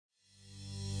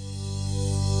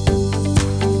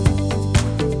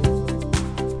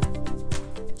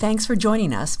Thanks for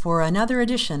joining us for another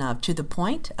edition of To the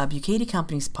Point, a Bukaty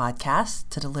Companies podcast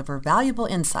to deliver valuable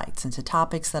insights into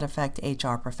topics that affect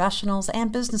HR professionals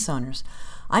and business owners.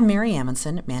 I'm Mary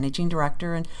Amundson, Managing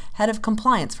Director and Head of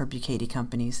Compliance for Bukaty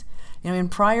Companies. In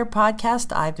prior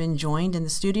podcasts, I've been joined in the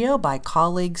studio by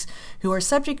colleagues who are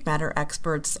subject matter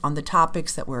experts on the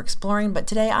topics that we're exploring, but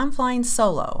today I'm flying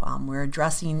solo. We're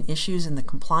addressing issues in the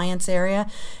compliance area,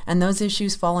 and those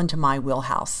issues fall into my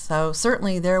wheelhouse. So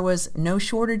certainly there was no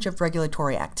shortage of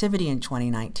regulatory activity in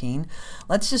 2019.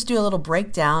 Let's just do a little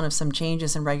breakdown of some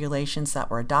changes and regulations that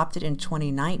were adopted in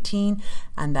 2019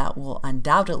 and that will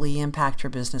undoubtedly impact your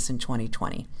business in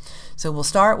 2020. So we'll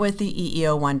start with the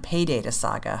EEO-1 pay data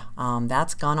saga.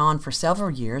 That's gone on for several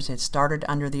years. It started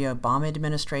under the Obama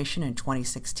administration in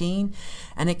 2016,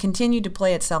 and it continued to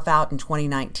play itself out in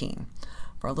 2019.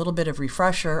 For a little bit of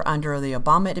refresher, under the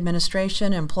Obama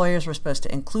administration, employers were supposed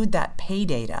to include that pay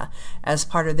data as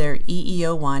part of their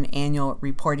EEO-1 annual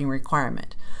reporting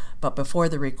requirement. But before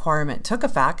the requirement took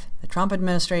effect, the Trump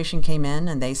administration came in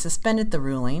and they suspended the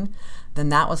ruling. Then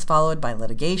that was followed by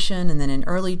litigation, and then in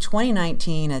early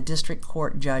 2019, a district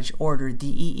court judge ordered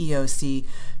the EEOC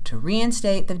to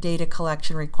reinstate the data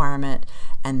collection requirement,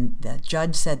 and the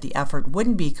judge said the effort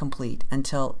wouldn't be complete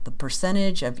until the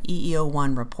percentage of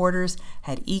EEO-1 reporters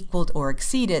had equaled or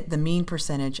exceeded the mean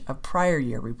percentage of prior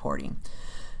year reporting.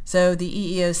 So the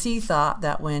EEOC thought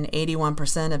that when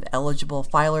 81% of eligible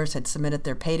filers had submitted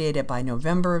their pay data by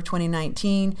November of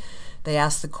 2019, they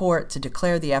asked the court to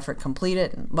declare the effort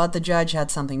completed, but the judge had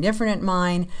something different in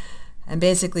mind and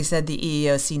basically said the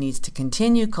EEOC needs to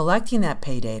continue collecting that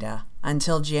pay data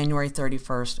until January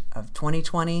 31st of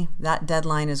 2020. That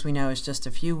deadline, as we know, is just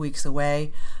a few weeks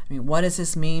away. What does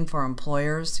this mean for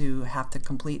employers who have to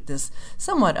complete this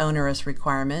somewhat onerous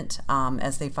requirement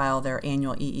as they file their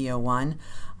annual EEO-1?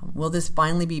 Will this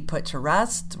finally be put to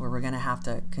rest, where we're going to have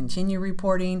to continue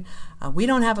reporting? We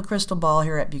don't have a crystal ball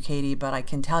here at Bukaty, but I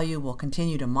can tell you we'll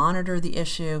continue to monitor the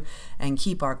issue and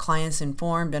keep our clients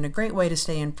informed. And a great way to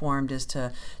stay informed is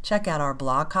to check out our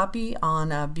blog copy on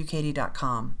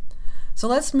Bukaty.com. So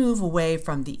let's move away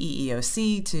from the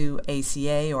EEOC to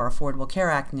ACA, or Affordable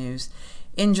Care Act news.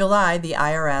 In July, the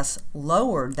IRS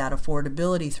lowered that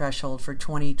affordability threshold for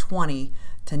 2020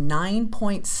 to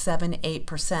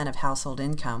 9.78% of household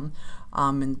income.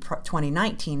 In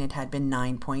 2019, it had been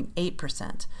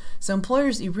 9.8%. So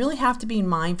employers, you really have to be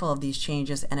mindful of these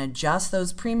changes and adjust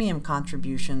those premium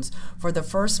contributions for the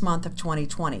first month of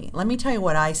 2020. Let me tell you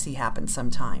what I see happen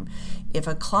sometime. If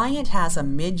a client has a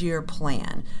mid-year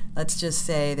plan, let's just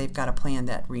say they've got a plan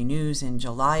that renews in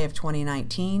July of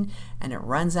 2019 and it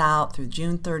runs out through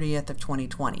June 30th of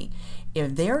 2020.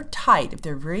 If they're tight, if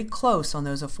they're very close on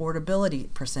those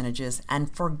affordability percentages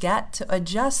and forget to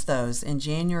adjust those in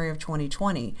January of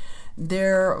 2020,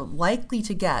 they're likely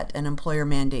to get an employer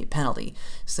mandate penalty.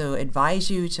 So advise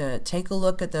you to take a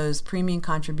look at those premium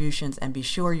contributions and be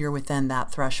sure you're within that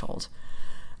threshold.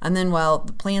 And then while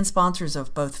the plan sponsors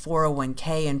of both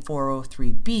 401k and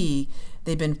 403b,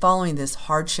 they've been following this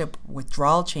hardship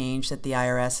withdrawal change that the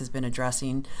IRS has been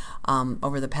addressing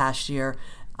over the past year.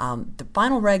 The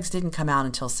final regs didn't come out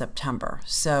until September,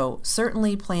 so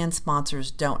certainly plan sponsors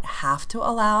don't have to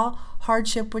allow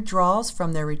hardship withdrawals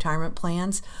from their retirement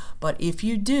plans, but if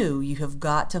you do, you have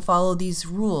got to follow these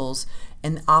rules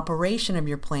in the operation of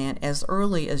your plan as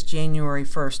early as January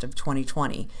 1st of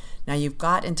 2020. Now you've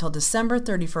got until December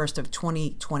 31st of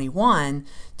 2021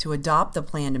 to adopt the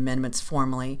plan amendments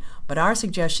formally, but our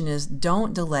suggestion is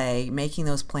don't delay making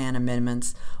those plan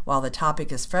amendments while the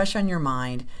topic is fresh on your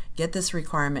mind. Get this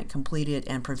requirement completed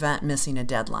and prevent missing a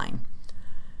deadline.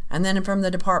 And then from the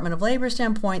Department of Labor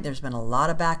standpoint, there's been a lot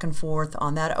of back and forth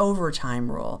on that overtime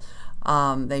rule.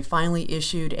 They finally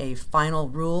issued a final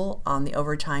rule on the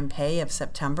overtime pay of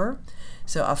September.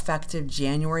 So effective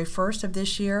January 1st of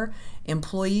this year,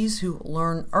 employees who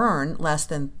earn less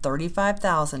than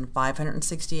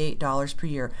 $35,568 per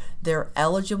year, they're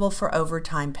eligible for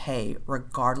overtime pay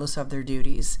regardless of their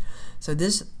duties. So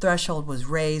this threshold was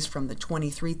raised from the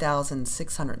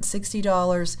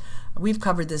 $23,660. We've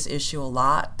covered this issue a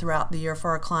lot throughout the year for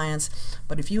our clients,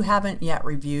 but if you haven't yet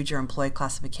reviewed your employee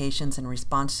classifications in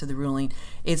response to the ruling,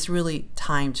 it's really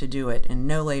time to do it, and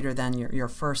no later than your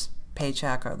first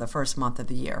paycheck or the first month of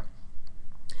the year.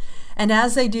 And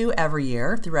as they do every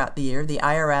year throughout the year, the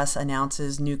IRS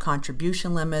announces new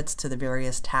contribution limits to the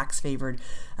various tax-favored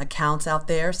accounts out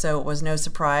there. So it was no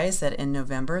surprise that in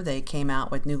November they came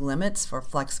out with new limits for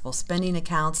flexible spending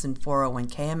accounts and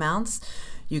 401k amounts.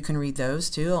 You can read those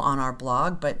too on our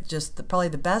blog, but just probably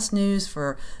the best news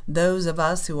for those of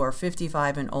us who are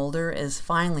 55 and older is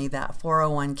finally that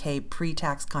 401k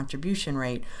pre-tax contribution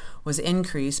rate was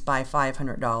increased by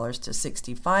 $500 to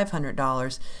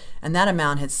 $6,500, and that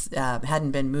amount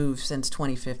hadn't been moved since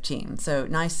 2015. So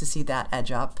nice to see that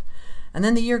edge up. And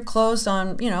then the year closed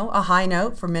on, a high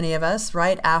note for many of us.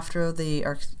 Right before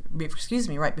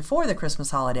the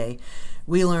Christmas holiday,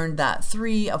 we learned that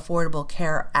 3 Affordable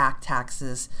Care Act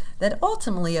taxes that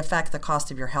ultimately affect the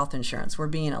cost of your health insurance were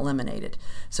being eliminated.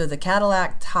 So the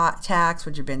Cadillac tax,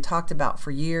 which had been talked about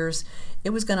for years,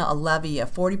 it was going to levy a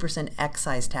 40%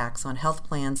 excise tax on health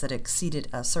plans that exceeded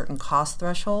a certain cost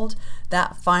threshold.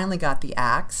 That finally got the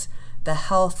axe. The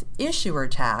health issuer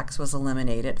tax was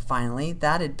eliminated finally.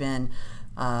 That had been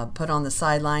put on the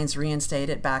sidelines,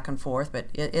 reinstated back and forth, but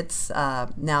it's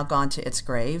now gone to its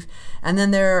grave. And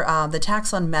then the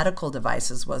tax on medical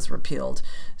devices was repealed.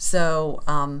 So,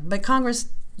 but Congress,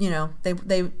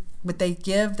 what they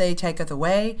give, they taketh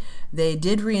away. They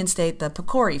did reinstate the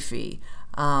PCORI fee.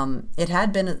 It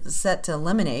had been set to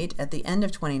eliminate at the end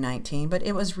of 2019, but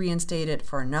it was reinstated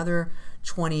for another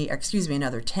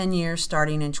 10 years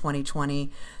starting in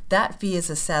 2020. That fee is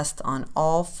assessed on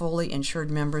all fully insured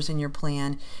members in your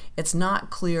plan. It's not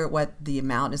clear what the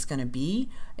amount is going to be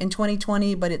in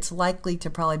 2020, but it's likely to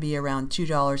probably be around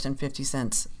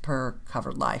 $2.50 per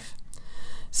covered life.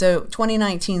 So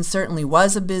 2019 certainly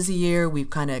was a busy year. We've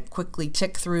kind of quickly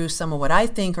ticked through some of what I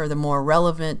think are the more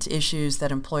relevant issues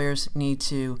that employers need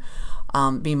to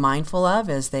be mindful of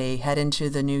as they head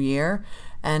into the new year.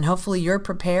 And hopefully you're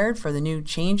prepared for the new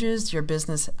changes, your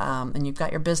business, and you've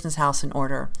got your business house in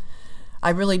order.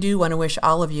 I really do want to wish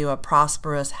all of you a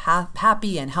prosperous,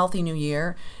 happy, and healthy new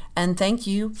year. And thank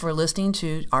you for listening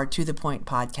to our To The Point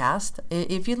podcast.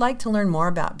 If you'd like to learn more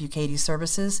about Bukaty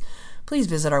services, please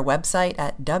visit our website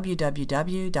at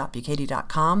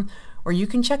www.bukaty.com, or you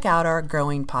can check out our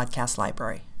growing podcast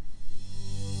library.